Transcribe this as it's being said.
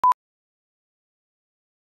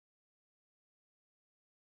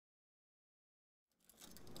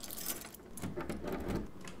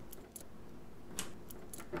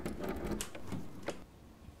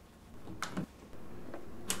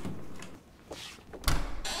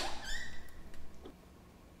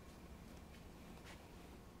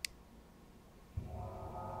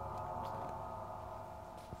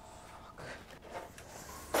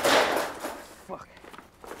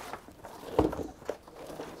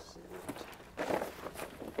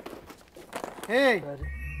Hey!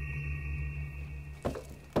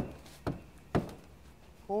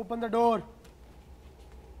 Open the door.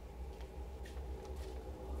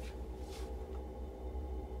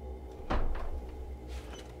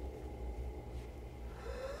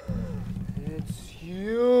 It's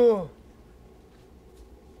you.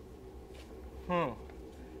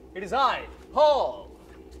 It is I, Paul.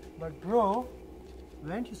 But bro,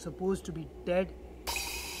 weren't you supposed to be dead?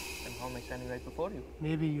 And how am I standing right before you?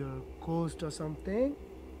 Maybe you're a ghost or something?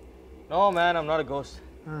 No, man, I'm not a ghost.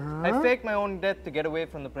 Uh-huh. I faked my own death to get away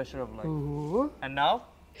from the pressure of life. Ooh. And now,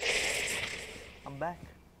 I'm back.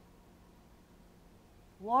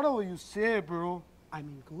 Whatever you say, bro. I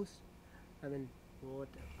mean, ghost. I mean,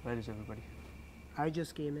 whatever. Where is everybody? I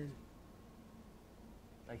just came in.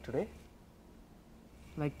 Like today?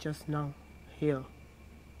 Like just now. Here.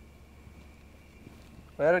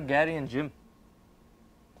 Where are Gary and Jim?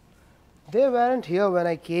 They weren't here when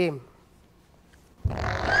I came.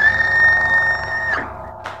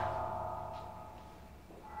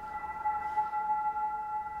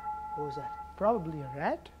 What was that? Probably a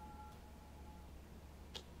rat.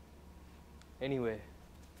 Anyway.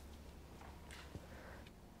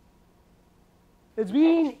 It's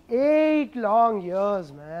been 8 long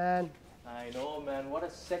years, man. I know, man. What a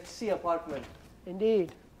sexy apartment.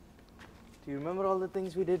 Indeed. Do you remember all the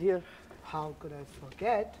things we did here? How could I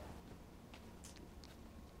forget?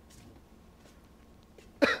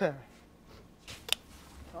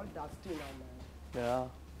 All dusty now, man. Yeah.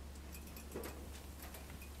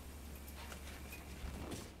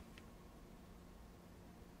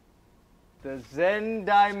 The Zen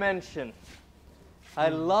Dimension. I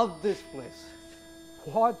love this place.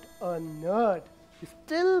 What a nerd. You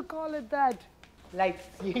still call it that? Like,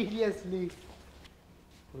 seriously.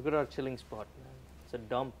 Look at our chilling spot, man. It's a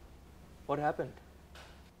dump. What happened?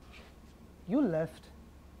 You left.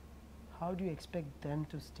 How do you expect them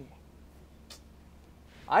to stay?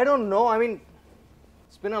 I don't know. I mean,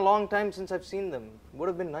 it's been a long time since I've seen them. Would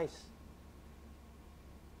have been nice.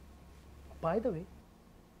 By the way,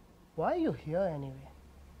 why are you here anyway?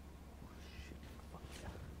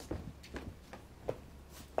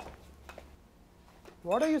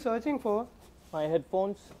 What are you searching for? My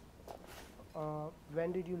headphones.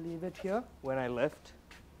 When did you leave it here? When I left.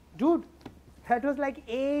 Dude, that was like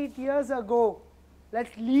 8 years ago.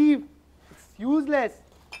 Let's leave. It's useless.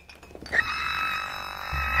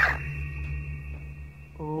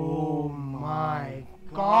 Oh my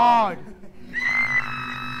God.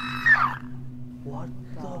 What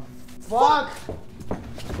the Fuck!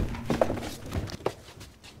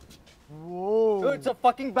 Whoa. Dude, it's a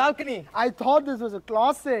fucking balcony. I thought this was a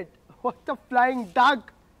closet. What a flying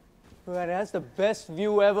duck. It has the best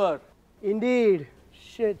view ever. Indeed.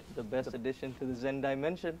 Shit. The best addition to the Zen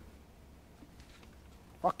Dimension.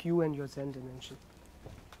 Fuck you and your Zen dimension.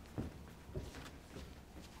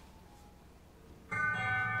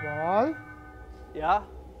 Paul, Yeah?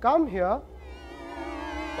 come here.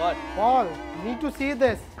 What? Paul, you need to see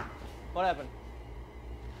this. What happened?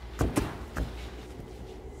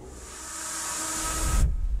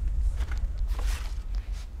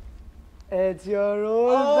 It's your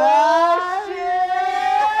old bag.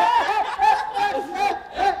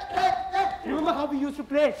 Remember how we used to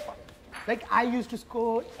play? Like, I used to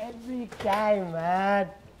score every time, man.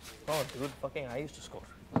 Oh, dude, fucking I used to score.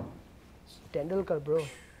 Tendulkar, bro.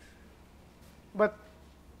 But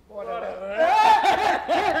whatever.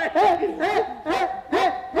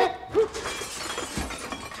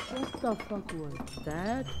 What the fuck was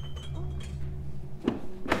that?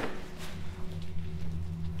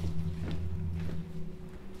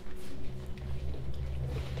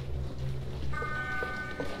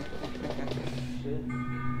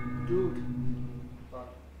 Dude. What?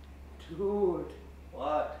 Dude.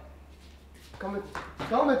 What? Come with me.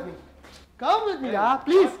 Come with me. Come with me, yeah.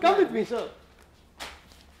 Please, come with me. Sir.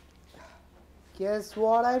 Guess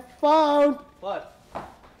what I found? What?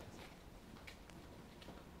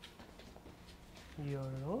 Your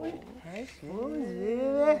old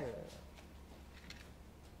headphones.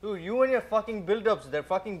 Dude, you and your fucking build-ups, they're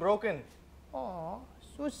fucking broken. Aw,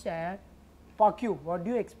 so sad. Fuck you. What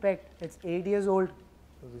do you expect? It's 8 years old.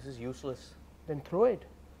 Dude, this is useless. Then throw it.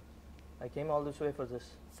 I came all this way for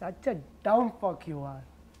this. Such a dumb fuck you are.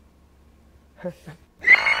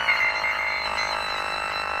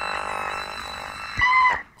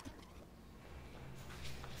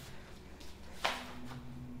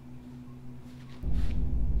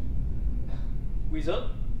 Weasel?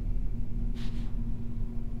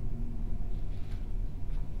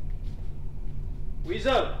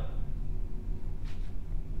 Weasel!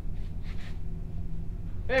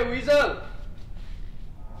 Hey, Weasel!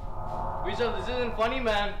 Weasel, this isn't funny,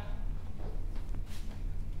 man.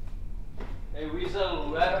 Hey,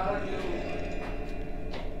 Weasel, where are you?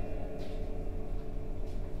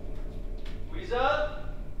 Weasel?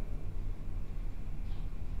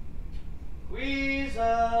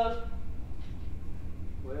 Weasel?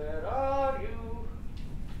 Where are you?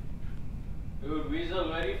 Dude, Weasel,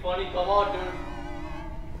 very funny. Come on, dude.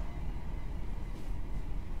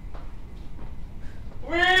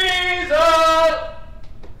 Weasel!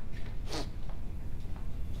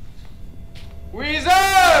 Weasel!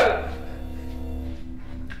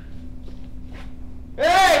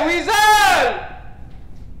 Hey, Weasel!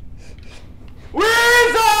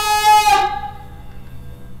 Weasel!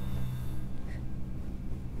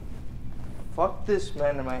 Fuck this,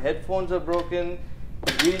 man. My headphones are broken.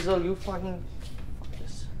 Weasel, you fucking...